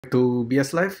To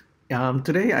BSLIVE.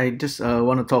 Today I just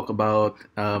want to talk about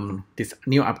this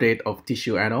new update of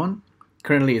Tissue add-on.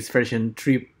 Currently it's version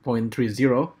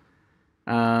 3.30.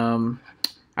 Um,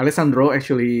 Alessandro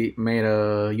actually made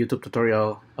a YouTube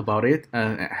tutorial about it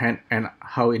and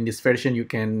how in this version you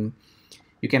can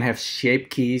have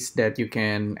shape keys that you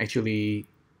can actually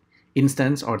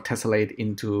instance or tessellate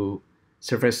into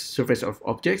surface of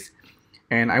objects.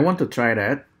 And I want to try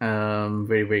that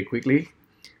very quickly.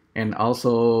 And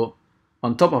also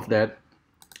on top of that,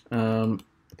 um,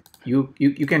 you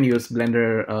can use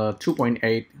Blender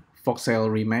 2.8 Voxel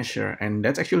Remesher, and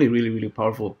that's actually really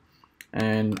powerful.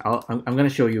 And I'm gonna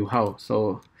show you how.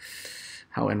 So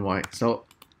how and why. So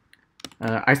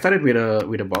I started with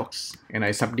a box, and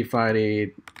I subdivided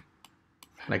it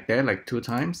like that, like 2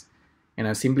 times, and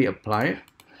I simply apply it.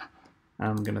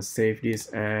 I'm gonna save this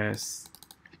as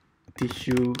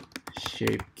tissue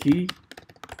shape key.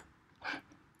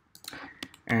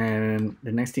 And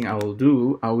the next thing I will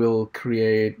do, I will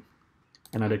create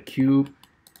another cube,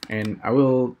 and I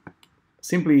will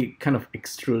simply kind of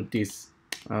extrude this.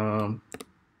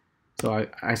 So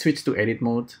I switch to edit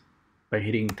mode by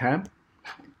hitting tab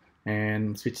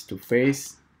and switch to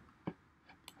face,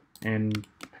 and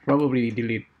probably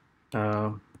delete,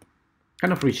 kind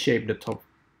of reshape the top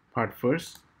part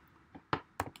first.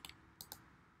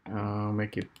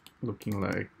 Make it looking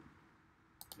like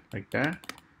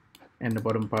that. And the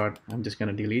bottom part, I'm just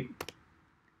gonna delete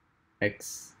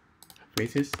X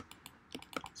faces.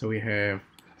 So we have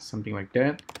something like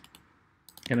that.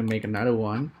 Gonna make another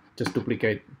one, just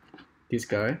duplicate this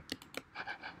guy,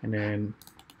 and then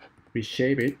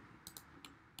reshape it.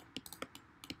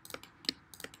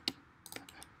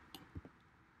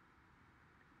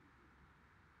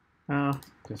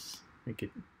 Just make it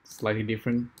slightly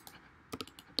different,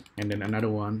 and then another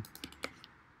one.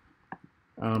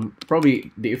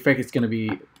 Probably the effect is gonna be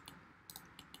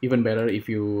even better if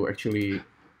you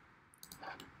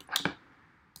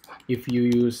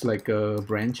use like a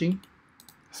branching.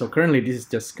 So currently this is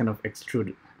just kind of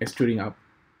extruding up.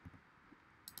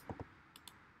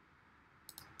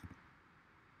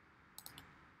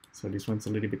 So this one's a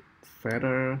little bit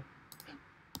fatter.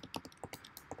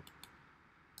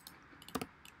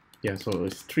 Yeah, so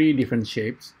it's 3 different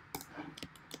shapes,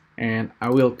 and I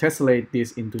will tessellate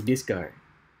this into this guy.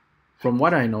 From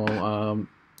what I know,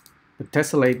 the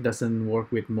tessellate doesn't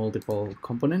work with multiple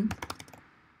components.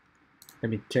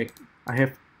 Let me check.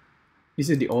 This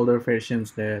is the older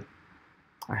versions that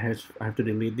I have to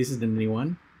delete. This is the new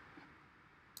one,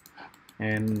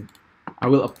 and I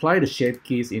will apply the shape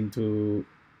keys into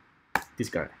this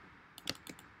guy.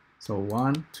 So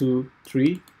 1, 2,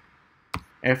 3,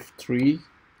 F3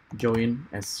 join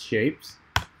as shapes.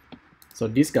 So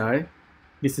this guy,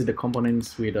 this is the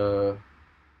components with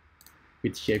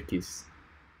shape keys.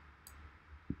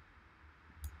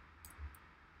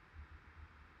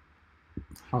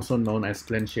 Also known as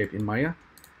blend shape in Maya.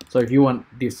 So if you want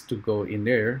this to go in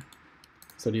there,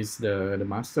 so this is the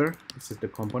master, this is the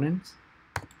components.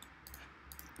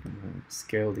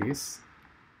 Scale this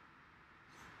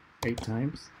 8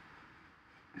 times.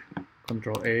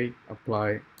 Control A,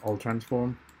 apply all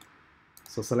transform.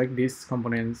 So select these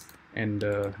components and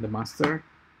the master,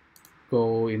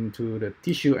 go into the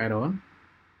tissue add-on,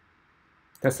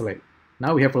 tessellate.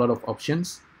 Now we have a lot of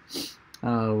options.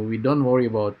 We don't worry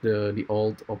about the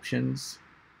old options.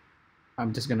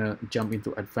 I'm just gonna jump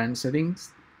into advanced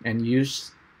settings and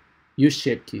use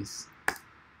shape keys.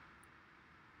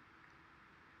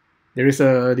 There is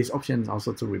this option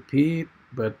also to repeat,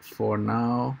 but for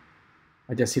now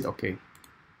I just hit OK.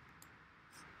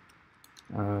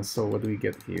 So what do we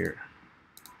get here?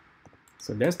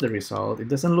 So that's the result. It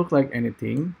doesn't look like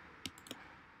anything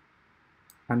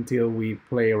until we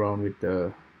play around with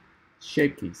the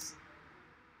shape keys.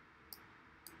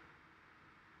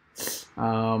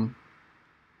 I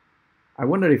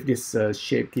wonder if this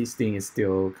shape keys thing is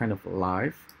still kind of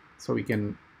alive. So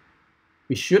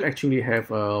we should actually have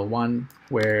one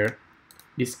where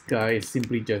this guy is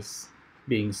simply just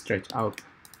being stretched out.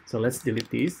 So let's delete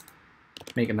this,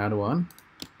 make another one.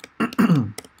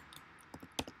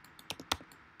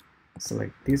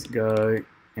 Select this guy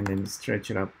and then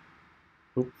stretch it up.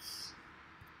 Oops.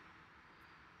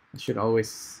 I should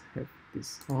always have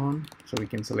this on so we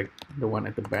can select the one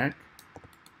at the back.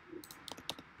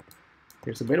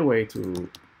 There's a better way to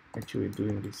actually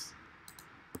doing this.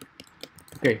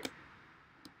 Okay.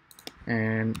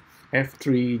 And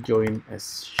F3 join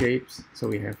as shapes. So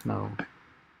we have now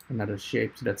another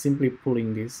shape. So that's simply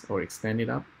pulling this or extend it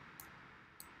up.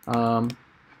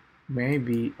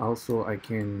 Maybe also I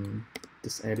can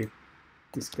just edit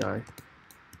this guy,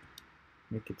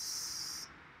 make it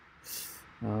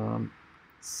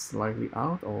slightly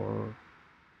out or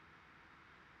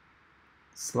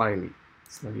slightly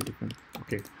different.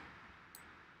 Okay,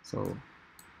 so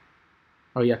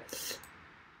oh yeah,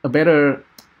 a better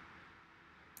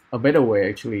way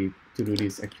actually to do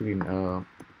this actually,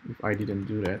 if I didn't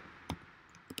do that,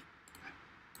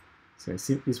 so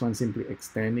this one simply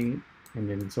extending it, and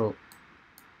then so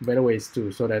better ways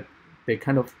too, so that they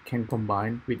kind of can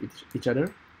combine with each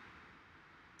other.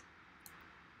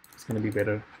 It's gonna be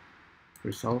better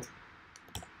result.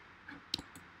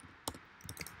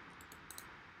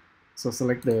 So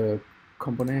select the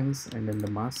components and then the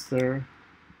master,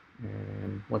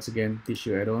 and once again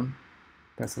tissue add-on,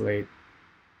 tessellate,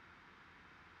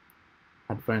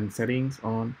 advanced settings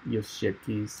on, use shape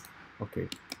keys. Okay,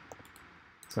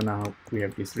 so now we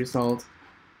have this result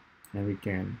and we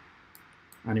can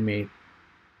animate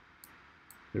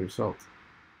the result.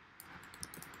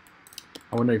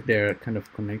 I wonder if they're kind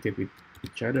of connected with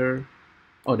each other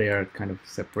or they are kind of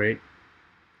separate,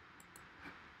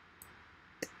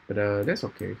 but that's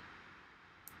okay.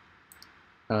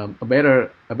 A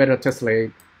better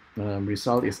tessellate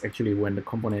result is actually when the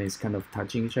component is kind of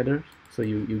touching each other, so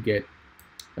you get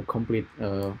a complete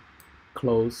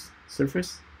closed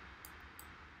surface.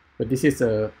 But this is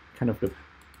a kind of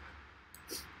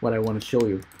what I want to show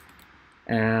you.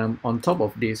 And on top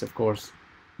of this, of course,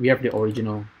 we have the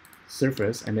original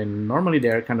surface, and then normally they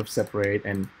are kind of separate,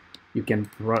 and you can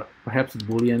perhaps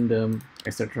boolean them,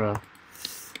 etc.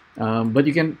 But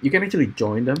you can actually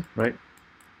join them, right?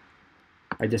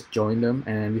 I just joined them,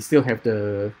 and we still have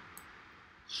the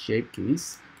shape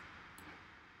keys,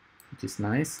 which is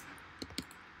nice.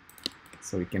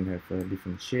 So we can have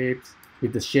different shapes.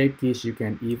 With the shape keys, you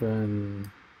can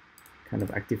even kind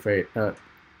of activate,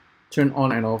 turn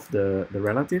on and off the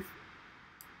relative,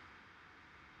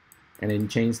 and then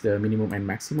change the minimum and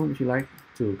maximum if you like,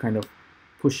 to kind of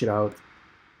push it out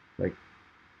like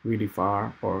really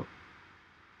far or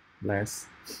less.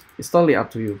 It's totally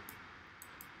up to you.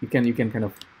 You can kind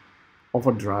of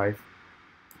overdrive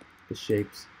the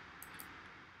shapes.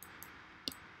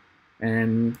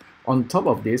 And on top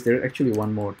of this, there's actually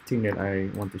one more thing that I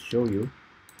want to show you.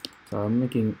 So I'm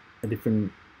making a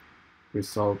different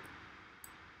result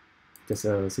just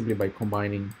simply by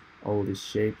combining all these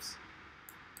shapes.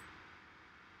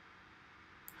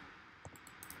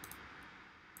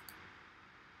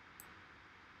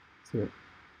 So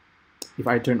if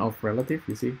I turn off relative,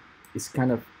 you see, it's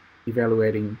kind of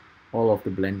evaluating all of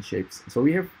the blend shapes. So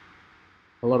we have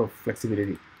a lot of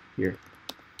flexibility here.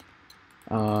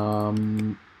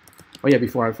 Oh yeah,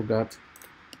 before I forgot,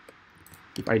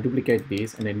 if I duplicate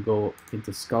this and then go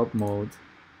into sculpt mode,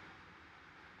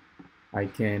 I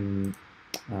can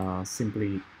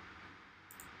simply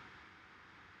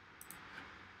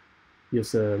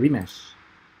use a remesh,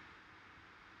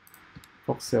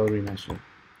 Voxel Remesher.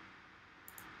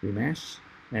 Remesh,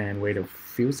 and wait a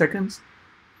few seconds.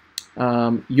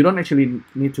 You don't actually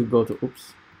need to go to,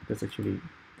 oops, that's actually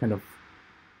kind of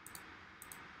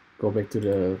go back to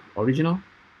the original,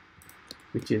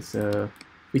 which is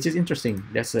interesting.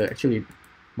 That's actually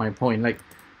my point. Like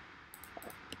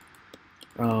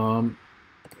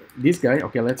this guy.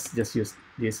 Okay, let's just use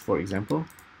this for example.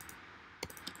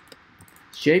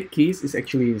 Shape keys is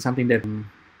actually something that.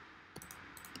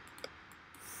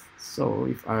 So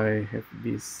if I have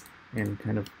this and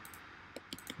kind of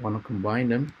want to combine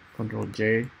them, Control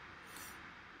J.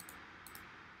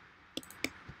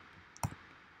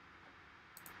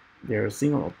 They are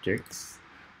single objects,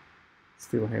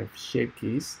 still have shape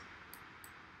keys,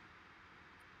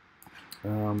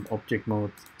 object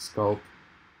mode, sculpt.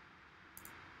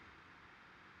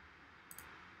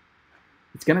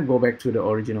 It's gonna go back to the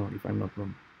original if I'm not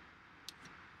wrong.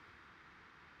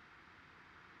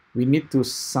 We need to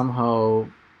somehow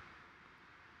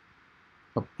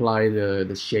apply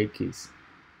the shape keys.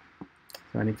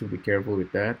 So I need to be careful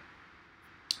with that.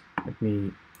 Let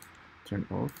me turn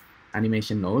off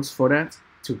animation nodes for that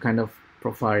to kind of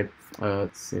provide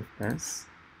save as.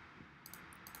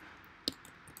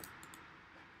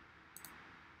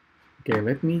 Okay,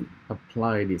 let me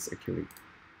apply this actually.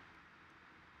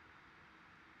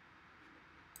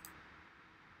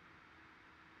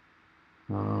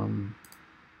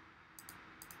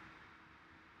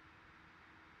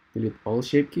 Delete all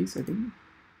shape keys, I think.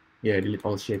 Yeah, delete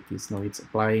all shape keys. No, it's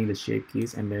applying the shape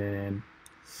keys, and then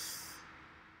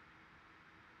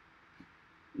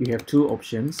you have two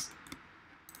options.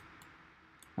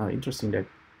 Interesting that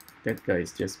that guy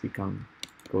is just become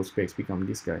Ghostbreaks become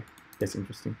this guy. That's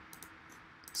interesting.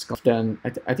 Then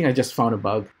I think I just found a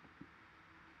bug.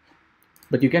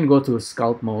 But you can go to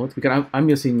sculpt mode because I'm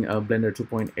using Blender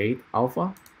 2.8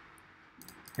 alpha.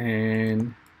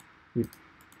 And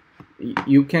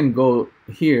you can go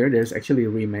here. There's actually a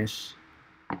remesh.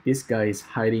 This guy is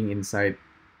hiding inside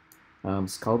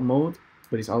sculpt mode,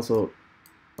 but it's also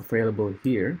available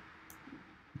here,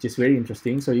 which is very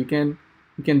interesting. So you can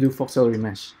do Voxel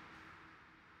Remesh.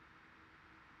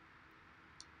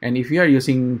 And if you are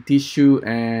using tissue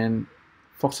and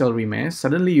Voxel Remesh,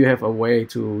 suddenly you have a way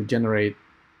to generate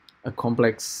a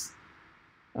complex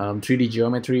 3D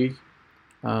geometry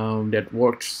that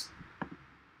works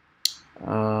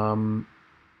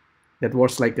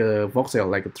like a voxel,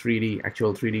 like a 3D,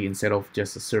 actual 3D instead of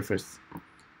just a surface.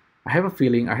 I have a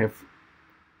feeling I have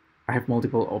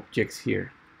multiple objects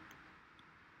here,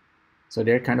 so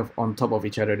they're kind of on top of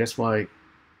each other. That's why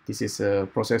this is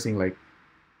processing like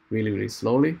really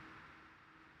slowly.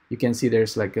 You can see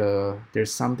there's like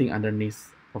there's something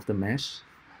underneath of the mesh.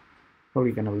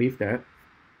 Probably gonna leave that.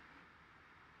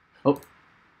 Oh,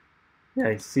 yeah,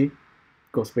 I see. It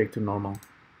goes back to normal,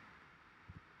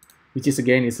 which is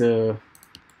again is a,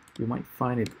 you might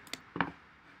find it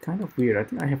kind of weird. I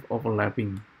think I have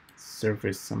overlapping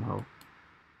surface somehow.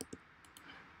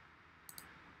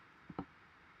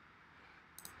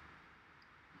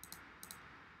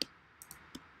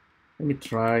 Let me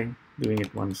try doing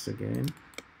it once again.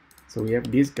 So we have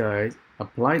these guys,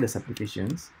 apply the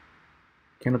subdivisions,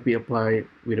 cannot be applied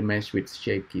with a mesh with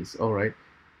shape keys. All right,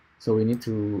 so we need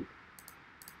to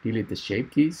delete the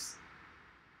shape keys.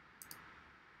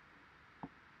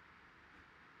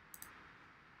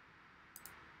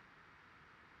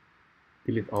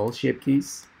 Delete all shape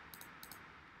keys.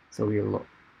 So we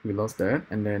lost that,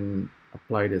 and then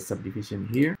apply the subdivision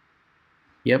here.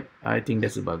 Yep, I think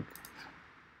that's a bug.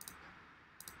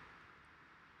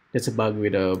 That's a bug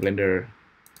with a Blender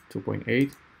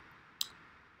 2.8,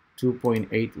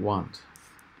 2.81.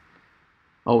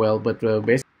 Oh well, but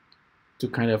basically to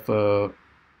kind of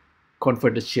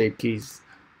convert the shape keys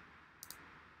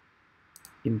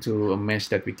into a mesh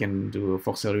that we can do a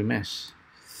Voxel Remesh.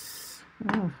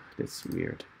 That's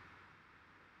weird.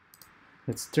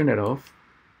 Let's turn that off.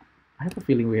 I have a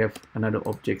feeling we have another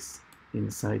objects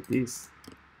inside this.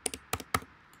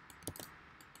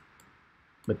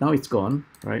 But now it's gone,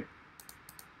 right?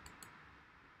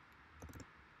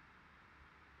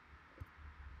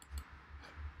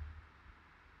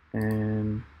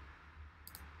 And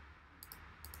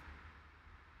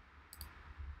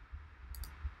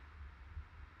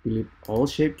delete all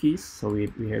shape keys, so we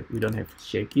don't have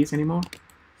shape keys anymore.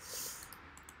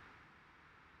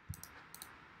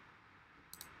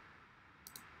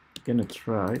 Gonna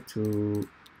try to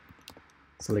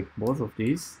select both of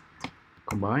these,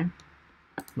 combine,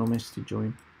 no mesh to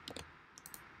join.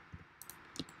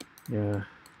 Yeah.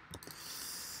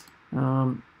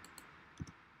 I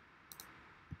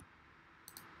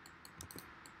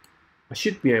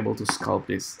should be able to sculpt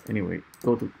this anyway.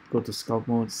 Go to sculpt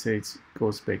mode, say it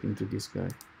goes back into this guy.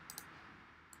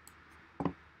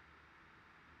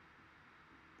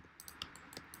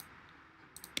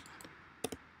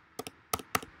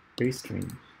 Very strange.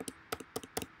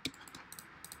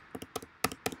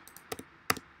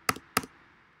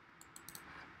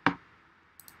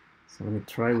 So let me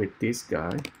try with this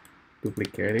guy,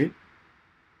 duplicate it,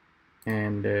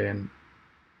 and then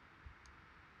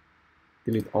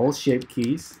delete all shape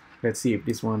keys. Let's see if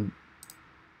this one,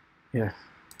 yeah,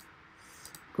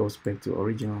 goes back to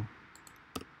original.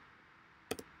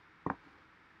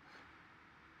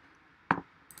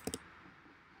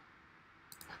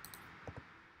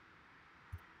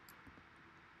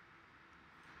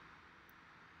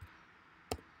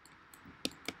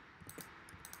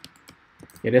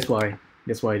 Yeah, that's why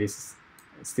this is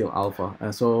still alpha.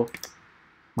 So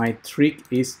my trick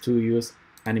is to use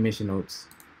animation nodes.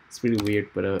 It's really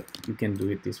weird, but you can do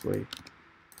it this way.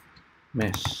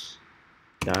 Mesh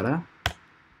data.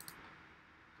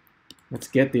 Let's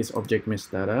get this object mesh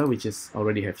data, which is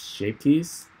already have shape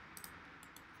keys,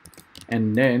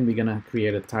 and then we're gonna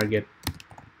create a target.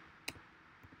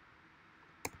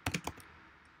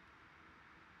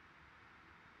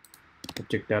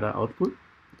 Object data output.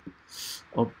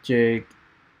 Object.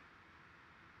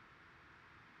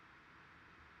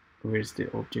 Where's the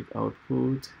object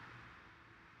output?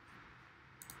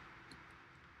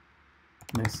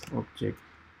 Mesh object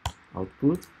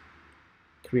output.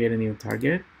 Create a new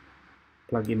target.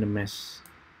 Plug in the mesh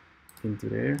into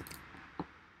there.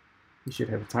 You should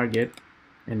have a target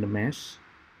and the mesh.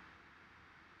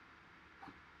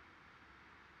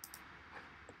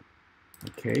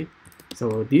 Okay,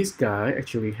 so this guy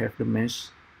actually have the mesh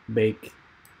baked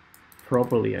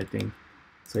properly, I think.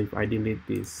 So if I delete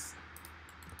this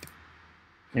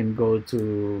and go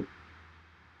to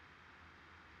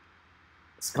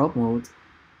sculpt mode,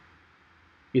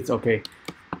 it's okay.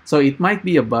 So it might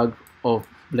be a bug of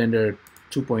Blender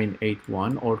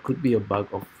 2.81 or could be a bug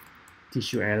of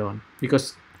tissue add-on,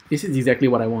 because this is exactly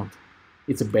what I want.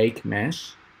 It's a bake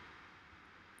mesh,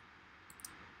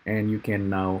 and you can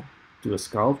now do a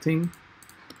sculpting.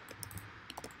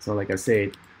 So like I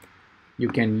said, you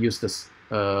can use this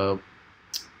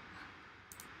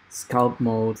sculpt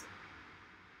mode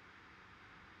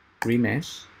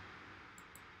remesh.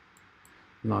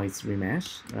 Now it's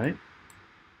remesh, right?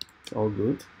 It's all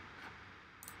good.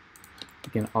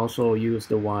 You can also use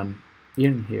the one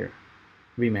in here,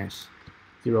 remesh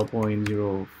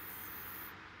 0.0.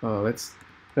 Let's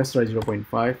try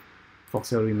 0.5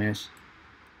 voxel remesh,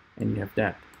 and you have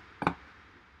that.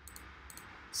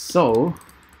 So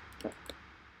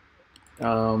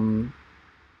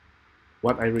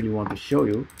what I really want to show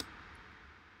you,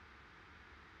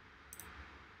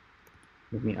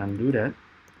 let me undo that.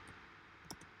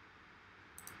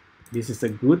 This is a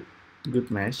good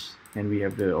mesh, and we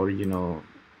have the original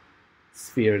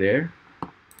sphere there.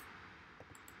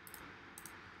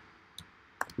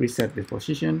 Reset the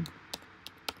position,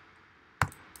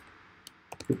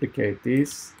 duplicate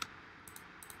this,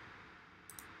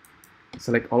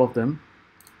 select all of them,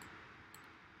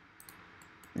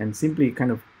 and simply kind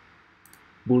of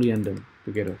boolean them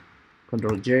together.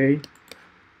 Control J,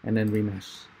 and then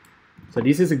remesh. So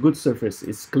this is a good surface.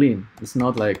 It's clean. It's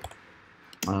not like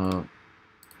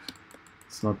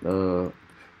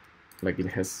like it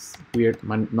has weird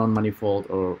non-manifold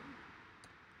or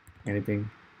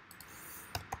anything.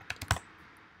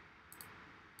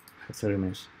 That's a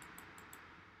remesh.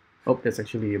 Oh, that's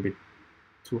actually a bit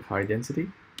too high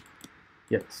density.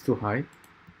 Yeah, it's too high.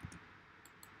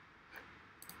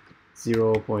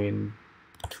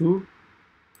 0.2.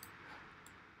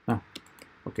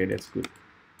 Okay, that's good.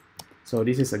 So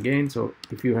this is again, so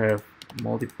if you have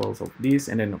multiples of this,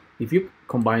 and then if you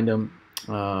combine them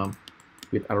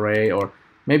with array, or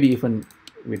maybe even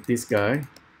with this guy,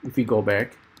 if we go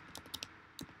back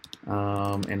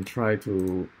and try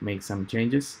to make some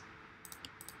changes.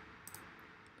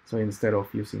 So instead of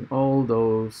using all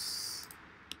those,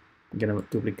 I'm gonna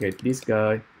duplicate this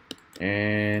guy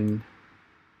and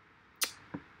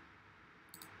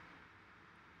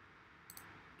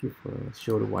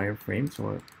show the wireframe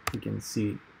so you can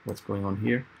see what's going on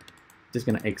here. Just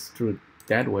gonna extrude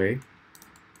that way.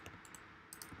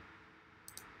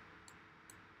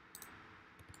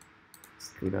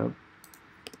 Extrude up.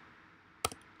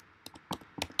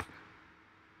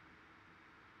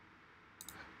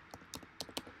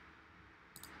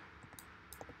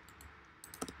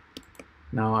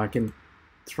 Now I can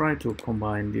try to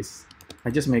combine this.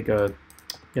 I just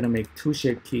gonna make two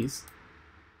shape keys.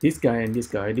 This guy and this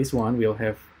guy. This one will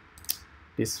have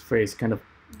this face kind of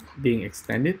being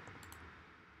extended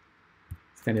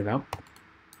up.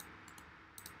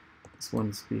 This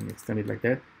one's being extended like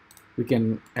that. We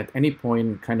can at any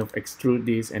point kind of extrude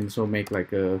this and so make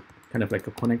like a kind of like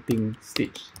a connecting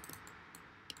stitch.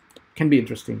 Can be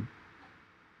interesting.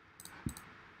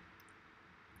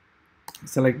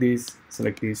 Select this,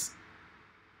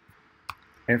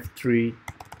 F3,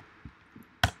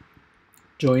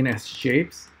 join as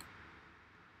shapes,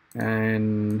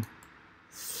 and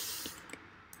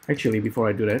actually before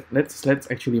I do that, let's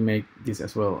actually make this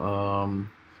as well.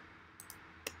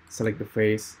 Select the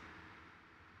face,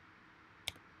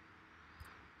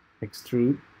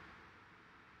 extrude,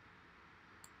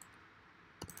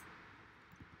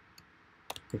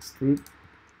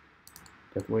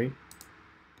 that way,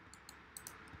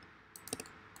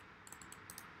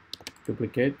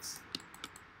 duplicates,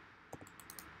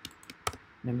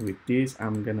 and with this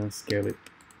I'm gonna scale it.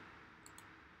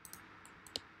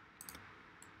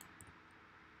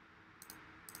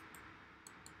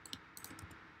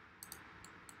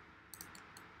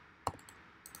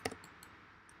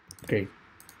 Okay,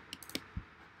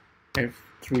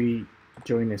 F3,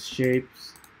 join as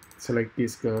shapes, select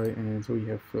this guy, and so we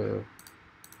have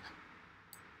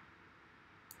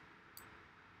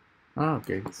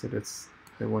okay, so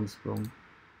that one's wrong.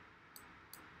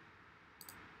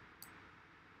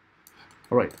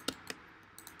 All right,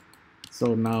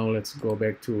 so now let's go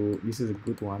back to, this is a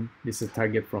good one. This is a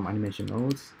target from animation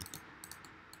nodes.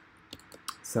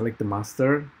 Select the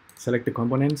master, select the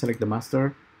component, select the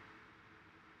master,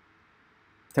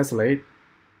 tessellate,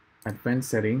 advanced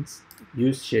settings,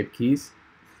 use shape keys.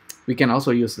 We can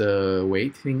also use the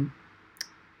weight thing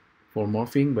for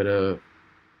morphing, but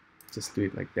just do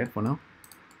it like that for now.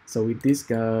 So with this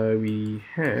guy, we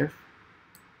have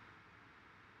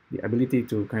the ability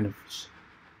to kind of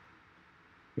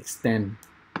extend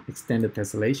the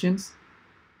tessellations,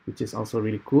 which is also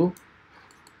really cool.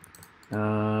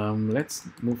 Let's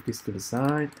move this to the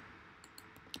side.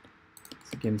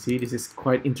 As you can see, this is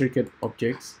quite intricate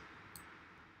objects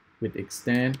with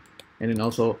extend, and then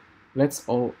also let's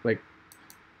all like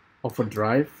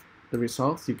overdrive the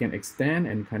results. You can extend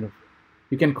and kind of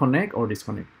you can connect or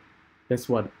disconnect. That's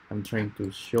what I'm trying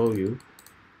to show you.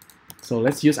 So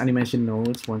let's use animation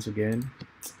nodes once again.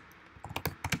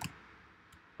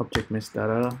 Object mesh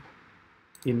data,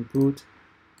 input,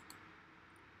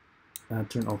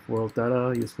 turn off world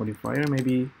data, use modifier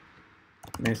maybe,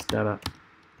 mesh data,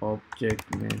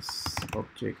 object mesh,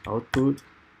 object output,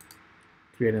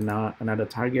 create another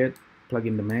target, plug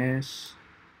in the mesh,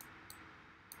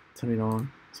 turn it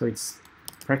on. So it's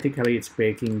practically it's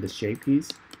baking the shape keys.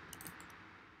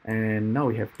 And now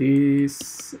we have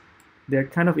this. They're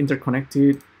kind of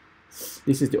interconnected.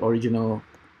 This is the original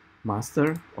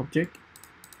master object.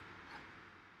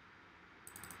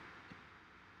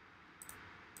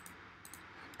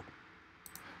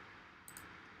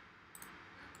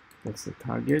 That's the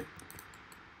target.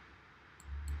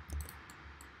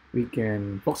 We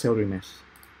can Voxel Remesh.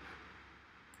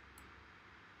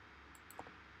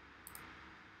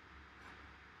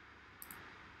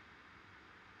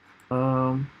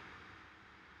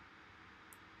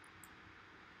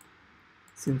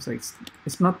 Seems like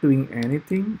it's not doing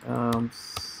anything.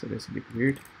 So that's a bit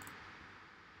weird.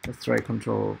 Let's try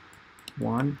Control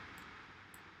 1.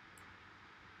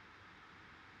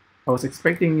 I was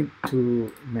expecting it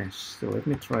to mesh, so let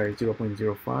me try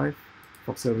 0.05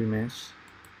 Voxel Remesh.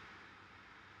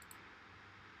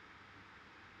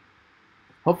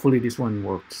 Hopefully this one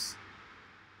works.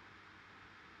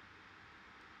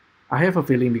 I have a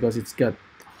feeling because it's got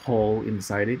hole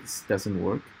inside it, it doesn't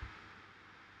work.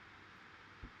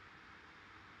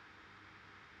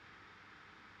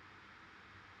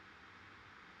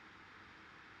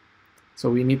 So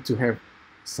we need to have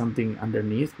something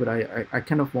underneath, but I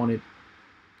kind of wanted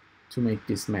to make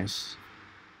this mesh.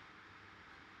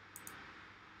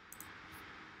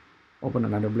 Open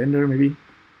another Blender maybe.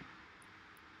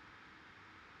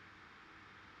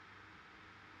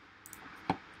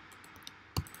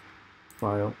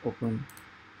 File, open.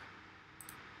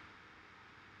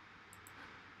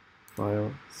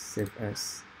 File, save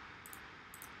as.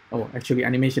 Oh, actually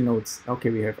animation nodes.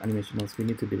 Okay, we have animation nodes. We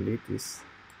need to delete this.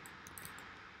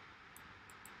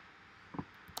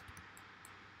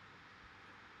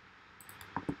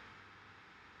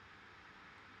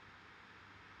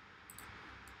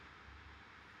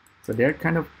 So they're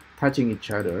kind of touching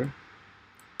each other.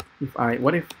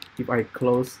 What if I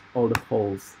close all the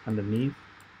holes underneath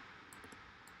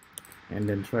and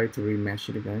then try to remesh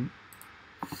it again?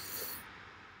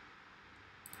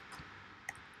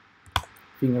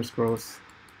 Fingers crossed.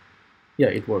 Yeah,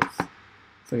 it works.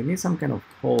 So you need some kind of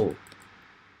hole.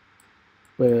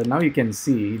 But now you can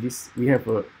see this. We have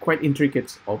quite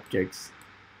intricate objects,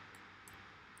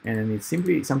 and it's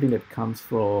simply something that comes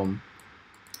from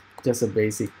just a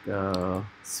basic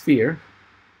sphere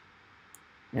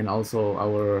and also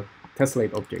our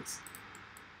tessellate objects.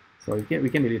 So we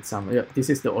can delete some. Yeah, this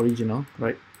is the original,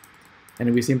 right?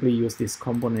 And we simply use these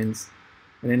components,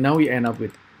 and then now we end up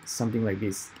with something like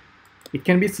this. It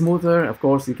can be smoother, of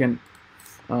course. You can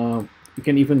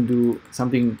even do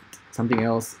something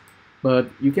else, but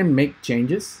you can make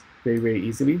changes very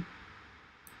easily,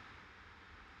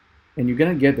 and you're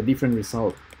gonna get a different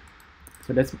result.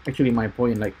 So that's actually my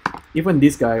point. Like even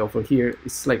this guy over here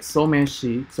is like so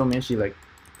meshy, like,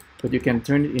 but you can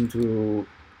turn it into,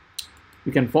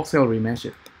 you can Voxel Remesh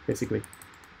it basically.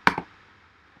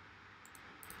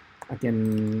 I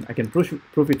can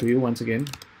prove it to you once again.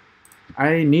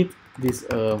 I need this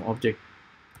object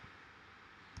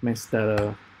mesh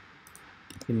data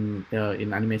in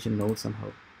animation node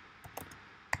somehow.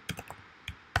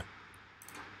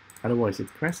 Otherwise it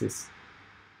crashes.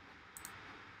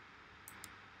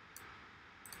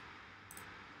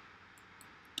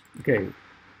 Okay.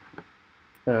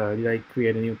 Did I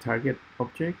create a new target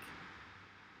object?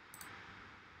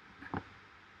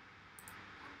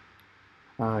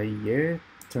 Yeah.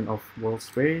 Turn off world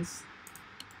space.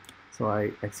 So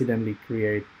I accidentally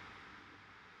create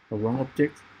a wrong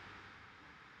object.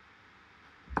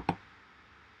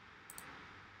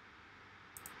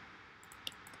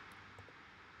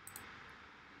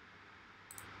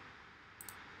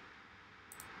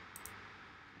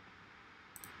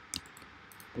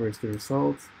 Where's the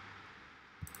result?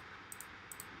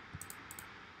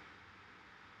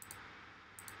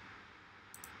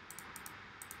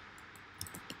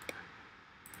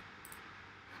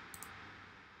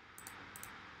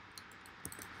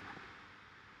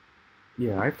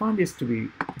 Yeah, I found this to be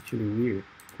actually weird,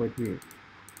 quite weird.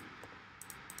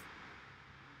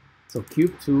 So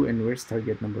cube 2, and where's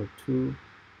target number 2?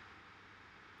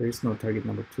 There is no target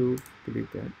number 2.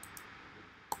 Delete that.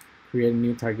 Create a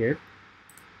new target.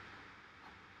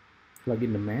 Plug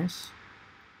in the mesh.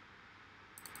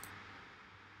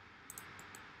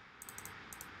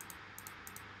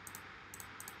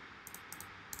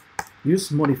 Use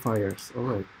modifiers. All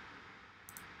right.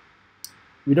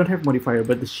 We don't have modifier,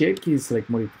 but the shape key is like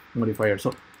modifier.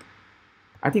 So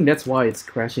I think that's why it's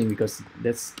crashing, because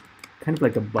that's kind of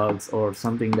like a bugs or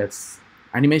something. That's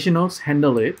animation nodes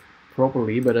handle it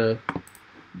properly, but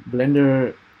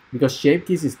Blender, because shape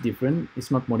keys is different,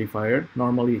 it's not modifier.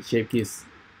 Normally shape keys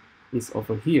is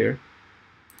over here.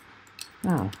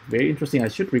 Very interesting. I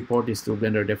should report this to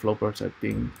Blender developers, I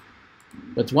think.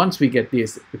 But once we get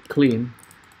this clean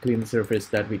surface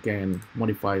that we can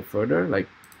modify further, like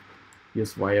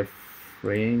use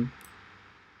wireframe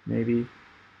maybe.